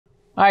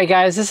Alright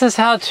guys, this is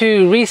how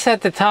to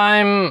reset the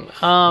time.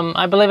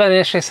 I believe I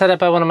initially set up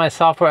by one of my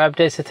software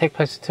updates to take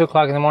place at 2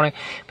 o'clock in the morning,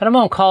 but I'm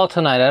on call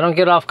tonight. I don't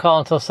get off call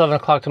until 7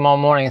 o'clock tomorrow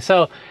morning.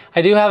 So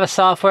I do have a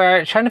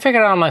software, trying to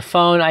figure it out on my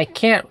phone. I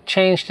can't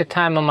change the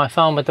time on my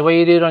phone, but the way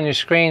you do it on your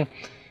screen,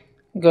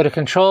 go to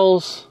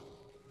Controls,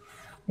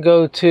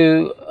 go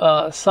to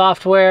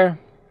Software,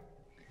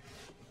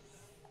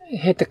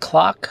 hit the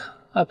clock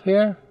up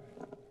here.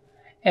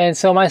 And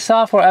so my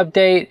software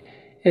update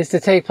is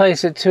to take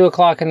place at 2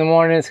 o'clock in the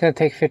morning. It's going to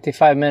take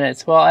 55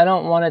 minutes. Well, I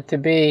don't want it to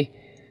be,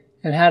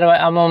 and how do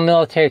I'm on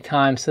military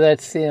time, so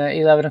that's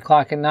 11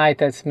 o'clock at night,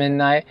 that's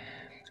midnight.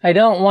 I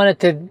don't want it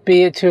to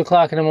be at 2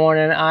 o'clock in the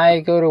morning. I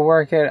go to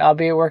work I'll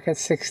be at work at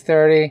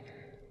 6:30.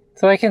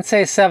 So I can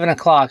say 7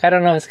 o'clock. I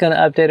don't know if it's going to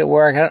update at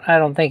work. I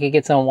don't think it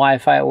gets on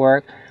Wi-Fi at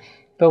work.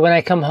 But when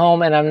I come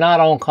home and I'm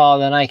not on call,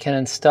 then I can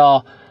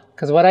install.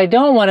 Because what I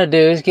don't want to do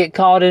is get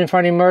called in for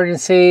an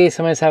emergency,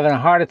 somebody's having a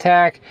heart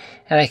attack,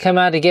 and I come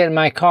out to get in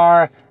my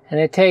car, and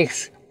it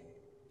takes,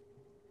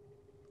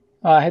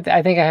 I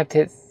think I have to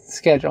hit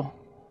schedule.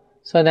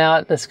 So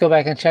now let's go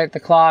back and check the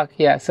clock.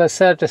 Yeah, so it's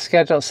set up to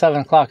schedule at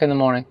 7 o'clock in the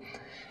morning.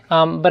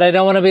 But I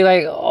don't want to be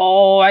like,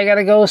 oh, I got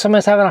to go,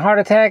 somebody's having a heart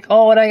attack.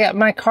 Oh, and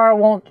my car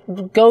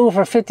won't go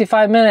for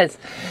 55 minutes.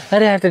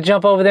 I'd have to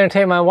jump over there and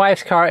take my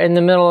wife's car in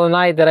the middle of the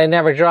night that I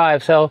never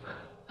drive. So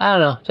I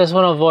don't know, just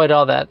want to avoid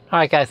all that. All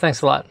right, guys,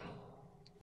 thanks a lot.